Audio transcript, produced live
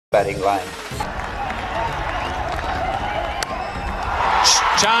batting line.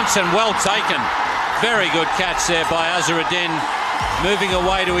 Chance and well taken. Very good catch there by Azharuddin, moving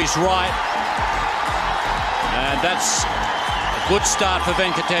away to his right. And that's a good start for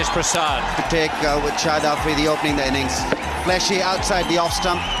Venkatesh Prasad. To take with Sharjah for the opening the innings. Fleshy outside the off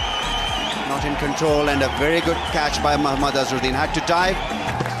stump. Not in control, and a very good catch by Mohammad Azharuddin. Had to dive.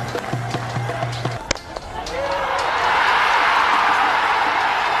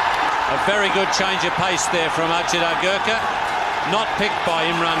 A very good change of pace there from Ajit Agarkar. Not picked by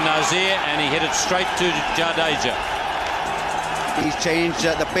Imran Nazir, and he hit it straight to Jadeja. He's changed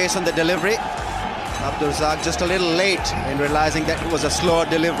the pace on the delivery. Abdur Razzaq just a little late in realizing that it was a slower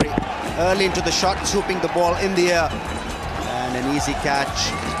delivery. Early into the shot, swooping the ball in the air. And an easy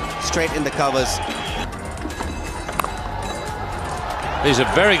catch straight in the covers. He's a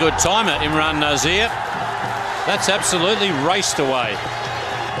very good timer, Imran Nazir. That's absolutely raced away.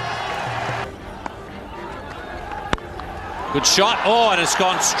 Good shot. Oh, and it's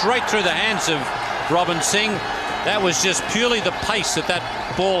gone straight through the hands of Robin Singh. That was just purely the pace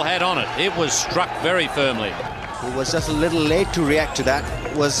that ball had on it. It was struck very firmly. He was just a little late to react to that.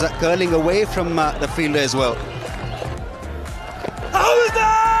 Was curling away from the fielder as well. How is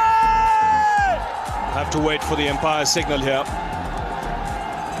that? Have to wait for the umpire's signal here.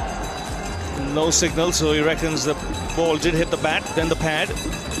 No signal, so he reckons the ball did hit the bat, then the pad.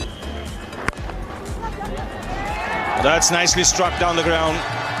 That's nicely struck down the ground.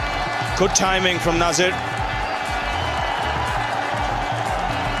 Good timing from Nazir.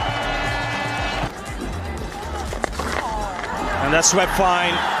 And that's swept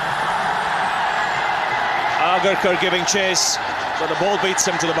fine. Agarkar giving chase, but the ball beats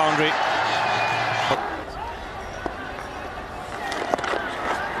him to the boundary.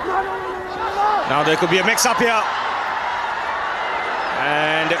 Now there could be a mix-up here.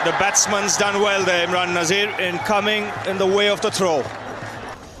 And the batsman's done well there, Imran Nazir, in coming in the way of the throw.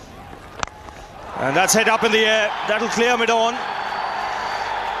 And that's head up in the air. That'll clear mid-on.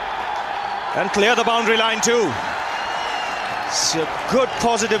 And clear the boundary line too. It's a good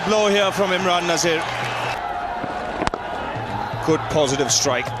positive blow here from Imran Nazir. Good positive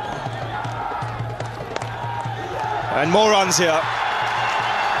strike. And more runs here.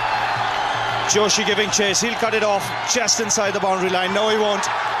 Joshi giving chase, he'll cut it off just inside the boundary line. No, he won't.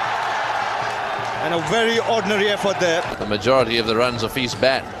 And a very ordinary effort there. The majority of the runs off his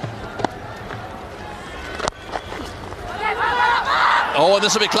bat. Oh, and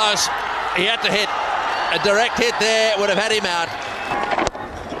this will be close. He had to hit. A direct hit there would have had him out.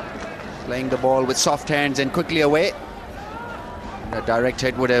 Playing the ball with soft hands and quickly away. A direct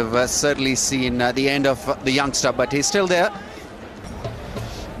hit would have certainly seen the end of the youngster, but he's still there.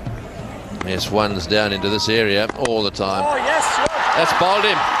 Yes, one's down into this area all the time. Oh, yes, sir. That's bowled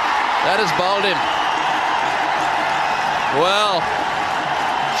him. That has bowled him. Well,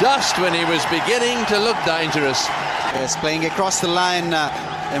 just when he was beginning to look dangerous. Yes, playing across the line,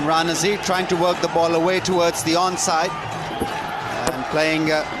 Imran Nazir trying to work the ball away towards the onside. And playing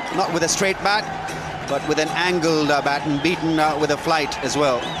not with a straight bat, but with an angled bat, and beaten with a flight as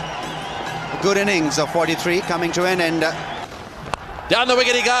well. A good innings of 43 coming to an end. Down the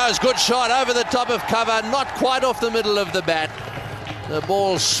wicket he goes. Good shot over the top of cover. Not quite off the middle of the bat. The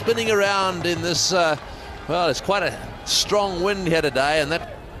ball spinning around in this, well, it's quite a strong wind here today. And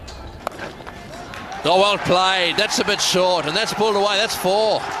that... Oh, well played. That's a bit short. And that's pulled away. That's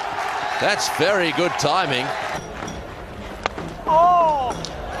 4. That's very good timing. Oh!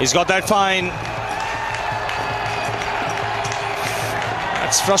 He's got that fine.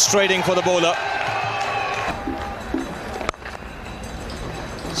 That's frustrating for the bowler.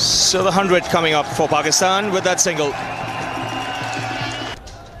 So the 100 coming up for Pakistan with that single.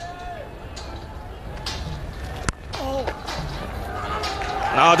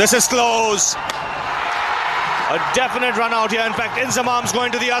 Now this is close. A definite run out here. In fact, Inzamam's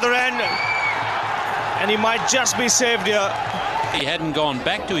going to the other end. And he might just be saved here. He hadn't gone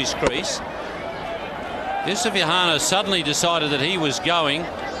back to his crease. Yusuf Yohana suddenly decided that he was going.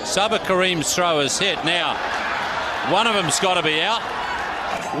 Sabah Karim's throw is hit. Now, one of them's got to be out.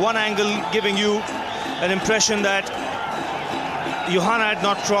 One angle giving you an impression that Yohana had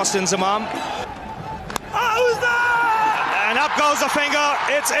not crossed Inzamam. Who's that? And up goes the finger.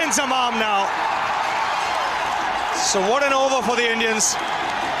 It's Inzamam now. So what an over for the Indians.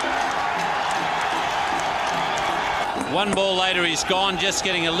 One ball later, he's gone, just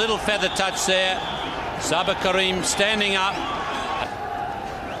getting a little feather touch there. Sabah Karim standing up.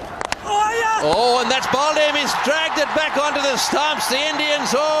 Oh, and that's bowled him. He's dragged it back onto the stumps. The Indians,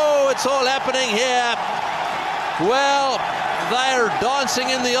 oh, it's all happening here. Well, they're dancing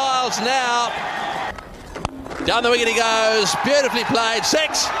in the aisles now. Down the wicket he goes, beautifully played,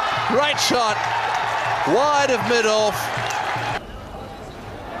 6, great shot, wide of mid-off.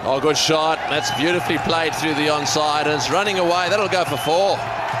 Oh, good shot, that's beautifully played through the onside, and it's running away, that'll go for 4.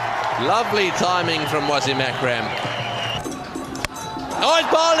 Lovely timing from Wasim Akram. Oh, he's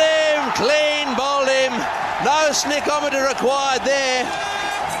bowled him, clean bowled him, no snickometer required there.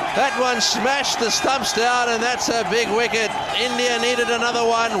 That one smashed the stumps down, and that's a big wicket. India needed another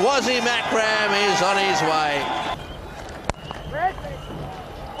one. Wasim Akram is on his way.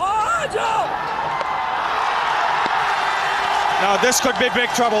 Now this could be big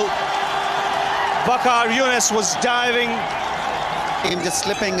trouble. Waqar Younis was diving. Him just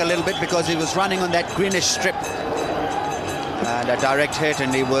slipping a little bit because he was running on that greenish strip. And a direct hit,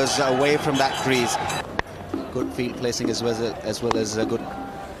 and he was away from that crease. Good field placing as well as a good...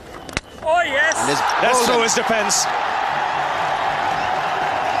 Oh, yes! That's through his defence.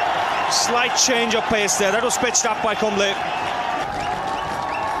 Slight change of pace there. That was pitched up by Kumble.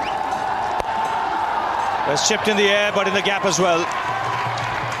 That's chipped in the air, but in the gap as well.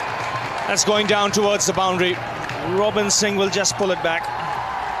 That's going down towards the boundary. Robin Singh will just pull it back.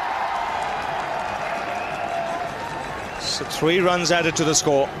 So 3 runs added to the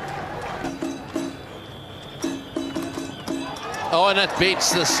score. Oh, and that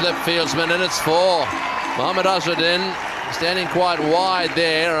beats the slip fieldsman, and it's 4. Mohammad Azharuddin standing quite wide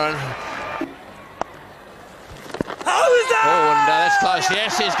there. How is that? Oh, and that's close.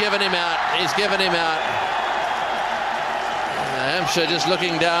 Yes, he's given him out. He's given him out. Hampshire just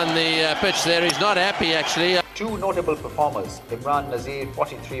looking down the pitch there. He's not happy, actually. 2 notable performers, Imran Nazir,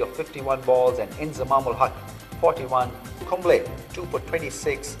 43 of 51 balls, and Inzamam ul Haq, 41. Kumble, 2 for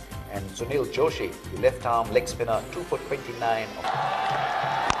 26. And Sunil Joshi, the left-arm leg spinner, 2 for 29.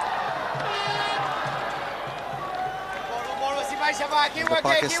 The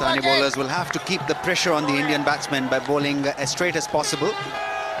Pakistani bowlers will have to keep the pressure on the Indian batsmen by bowling as straight as possible.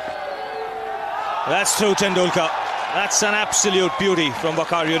 That's through Tendulkar. That's an absolute beauty from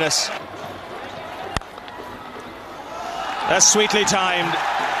Waqar Younis. That's sweetly timed.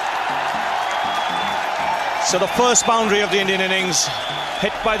 So the first boundary of the Indian innings,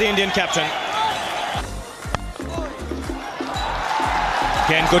 hit by the Indian captain.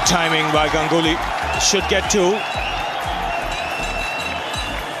 Again, good timing by Ganguly. Should get 2.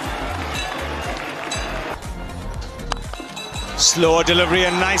 Slower delivery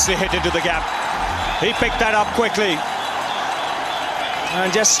and nicely hit into the gap. He picked that up quickly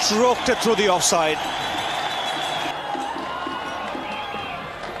and just stroked it through the offside.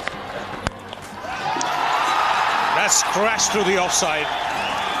 That's crashed through the offside.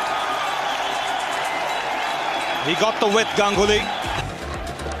 He got the width, Ganguly.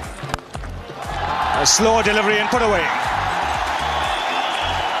 A slower delivery and put away.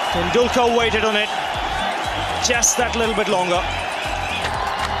 Tendulkar waited on it just that little bit longer.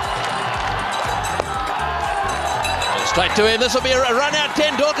 Straight to him. This will be a run out.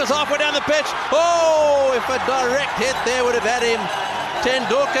 Tendulkar's halfway down the pitch. Oh, if a direct hit there would have had him.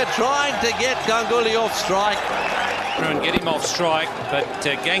 Tendulkar trying to get Ganguly off strike. And get him off strike, but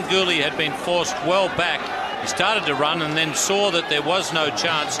Ganguly had been forced well back. He started to run and then saw that there was no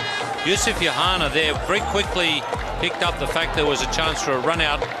chance. Yusuf Yohana there very quickly picked up the fact there was a chance for a run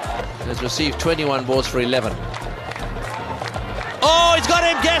out. Has received 21 balls for 11. Oh, he's got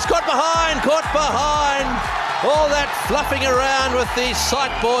him. Gas caught behind. All that fluffing around with the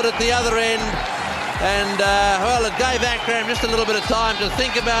sight board at the other end. And, well, it gave Akram just a little bit of time to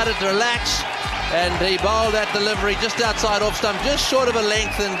think about it, to relax. And he bowled that delivery just outside off stump, just short of a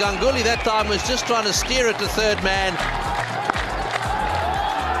length. And Ganguly that time was just trying to steer it to third man.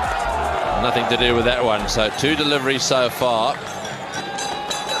 Nothing to do with that one. So 2 deliveries so far.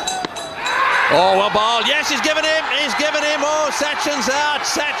 Oh, well bowled. Yes, he's given him. Oh, Sachin's out.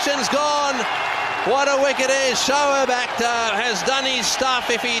 Sachin's gone. What a wicket is. Shoaib Akhtar has done his stuff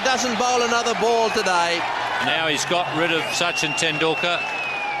if he doesn't bowl another ball today. Now he's got rid of Sachin Tendulkar.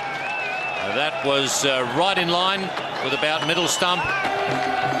 That was right in line with about middle stump.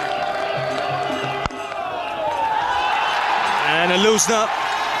 And a loosener.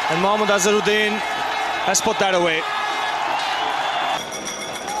 And Mohammad Azharuddin has put that away.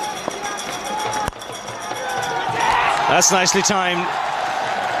 That's nicely timed.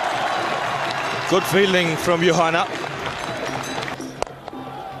 Good fielding from Yohana.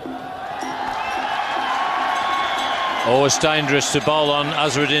 Always dangerous to bowl on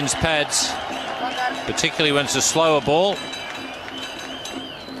Azharuddin's pads, particularly when it's a slower ball.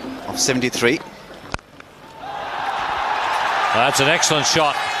 Of 73. That's an excellent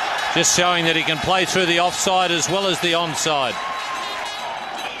shot. Just showing that he can play through the offside as well as the onside.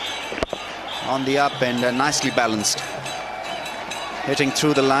 On the up and nicely balanced. Hitting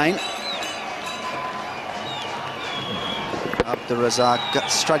through the line. Abdul Razak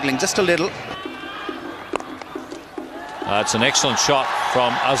struggling just a little. It's an excellent shot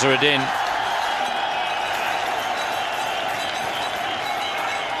from Azharuddin.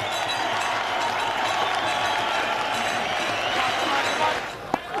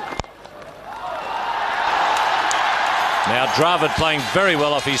 Now Dravid playing very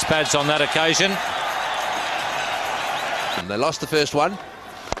well off his pads on that occasion. And they lost the first one.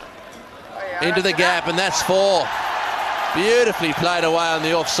 Into the gap, and that's 4. Beautifully played away on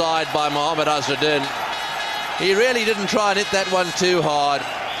the offside by Mohammad Azharuddin. He really didn't try and hit that one too hard.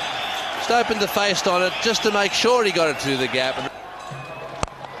 Just opened the face on it just to make sure he got it through the gap.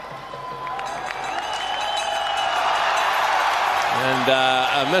 And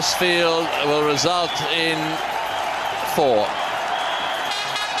a misfield will result in 4.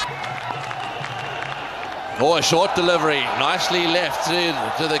 Oh, a short delivery. Nicely left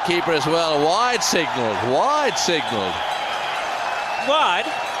to the keeper as well. Wide signalled. Wide signalled. Wide?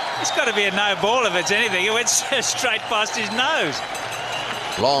 It's got to be a no ball if it's anything. It went straight past his nose.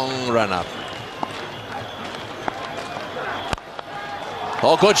 Long run up.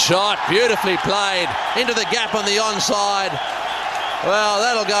 Oh, good shot. Beautifully played. Into the gap on the onside. Well,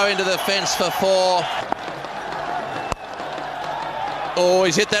 that'll go into the fence for 4. Oh,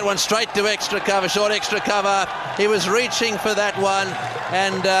 he's hit that one straight to extra cover, short extra cover. He was reaching for that one,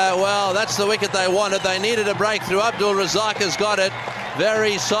 and well, that's the wicket they wanted. They needed a breakthrough. Abdul Razak has got it.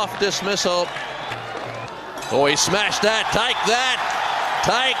 Very soft dismissal. Oh, he smashed that. Take that.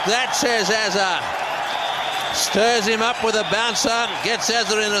 Take that, says Azhar. Stirs him up with a bouncer. Gets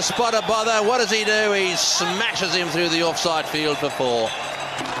Azhar in a spot of bother. What does he do? He smashes him through the offside field for 4.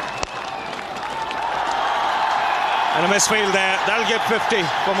 And a misfield there. That'll get 50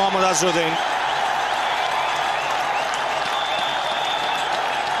 for Mohammad Azharuddin.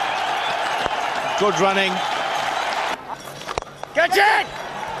 Good running. Catch it!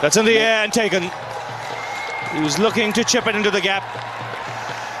 That's in the air and taken. He was looking to chip it into the gap.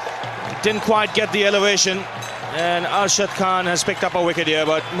 Didn't quite get the elevation. And Arshad Khan has picked up a wicket here,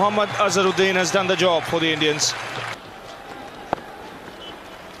 but Mohammad Azharuddin has done the job for the Indians.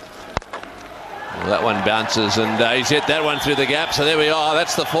 Well, that one bounces, and he's hit that one through the gap. So there we are.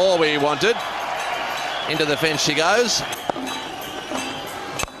 That's the 4 we wanted. Into the fence she goes.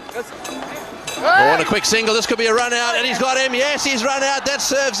 Oh, and a quick single. This could be a run out, and he's got him. Yes, he's run out. That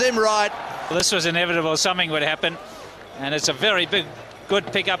serves him right. Well, this was inevitable. Something would happen, and it's a very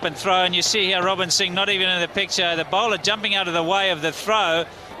good pick up and throw. And you see here Robin Singh not even in the picture. The bowler jumping out of the way of the throw.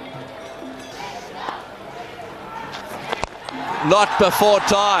 Not before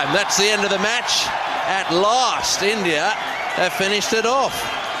time. That's the end of the match. At last, India have finished it off.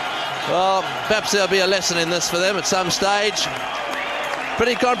 Well, perhaps there'll be a lesson in this for them at some stage.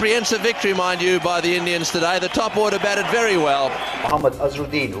 Pretty comprehensive victory, mind you, by the Indians today. The top order batted very well. Mohammad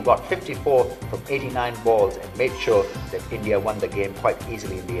Azharuddin, who got 54 from 89 balls and made sure that India won the game quite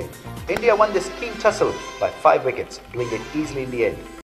easily in the end. India won this keen tussle by 5 wickets, doing it easily in the end.